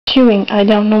chewing. I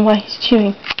don't know why he's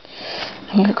chewing.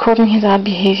 I'm recording his odd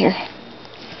behavior.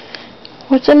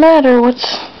 What's the matter?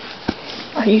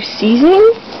 Are you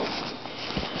seizing?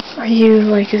 Are you,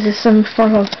 like, is this some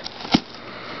form of...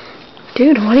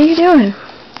 Dude, what are you doing?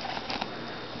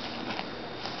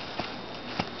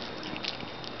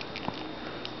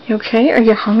 You okay? Are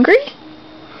you hungry?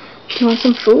 Do you want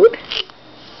some food?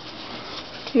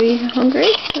 Are you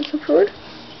hungry? Want some food?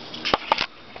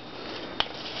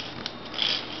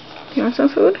 Do you want some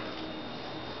food?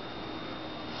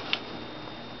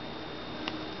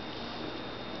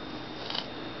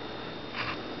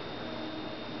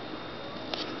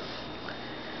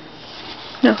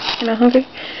 No, you're not hungry?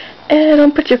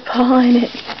 Don't put your paw in it.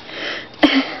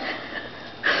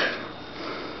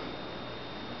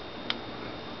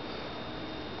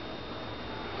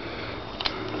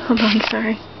 Hold on,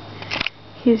 sorry.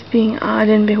 He's being odd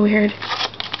and weird.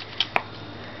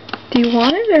 Do you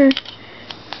want it, or?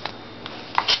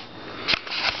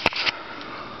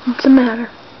 What's the matter?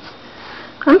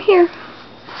 I'm here.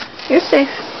 You're safe.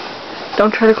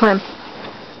 Don't try to climb.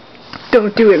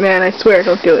 Don't do it, man. I swear,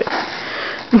 don't do it.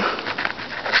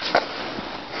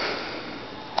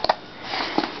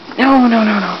 No, no,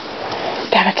 no, no.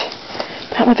 Damn it.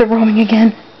 Not with the roaming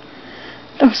again.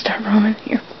 Don't start roaming.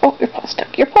 Oh, your paw's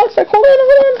stuck. Your paw's stuck. Hold on,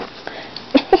 hold on.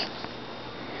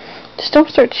 Just don't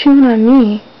start chewing on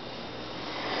me.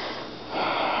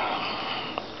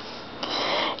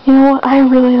 You know what? I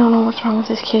really don't know what's wrong with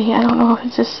this kitty. I don't know if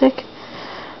it's just sick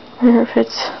or if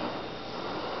it's...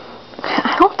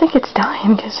 I don't think it's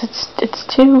dying because it's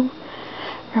too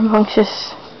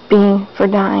rambunctious being for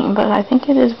dying, but I think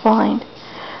it is blind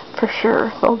for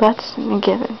sure. Well, that's a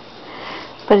given.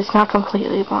 But it's not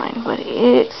completely blind, but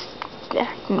it's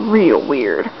acting real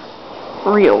weird.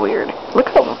 Real weird. Look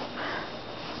at him.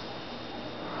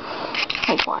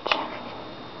 Like, watch.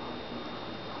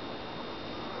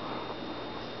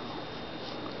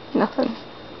 Nothing.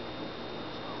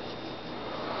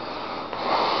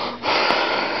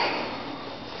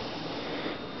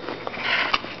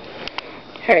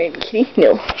 Alright, kitty.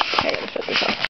 No. I gotta shut this off.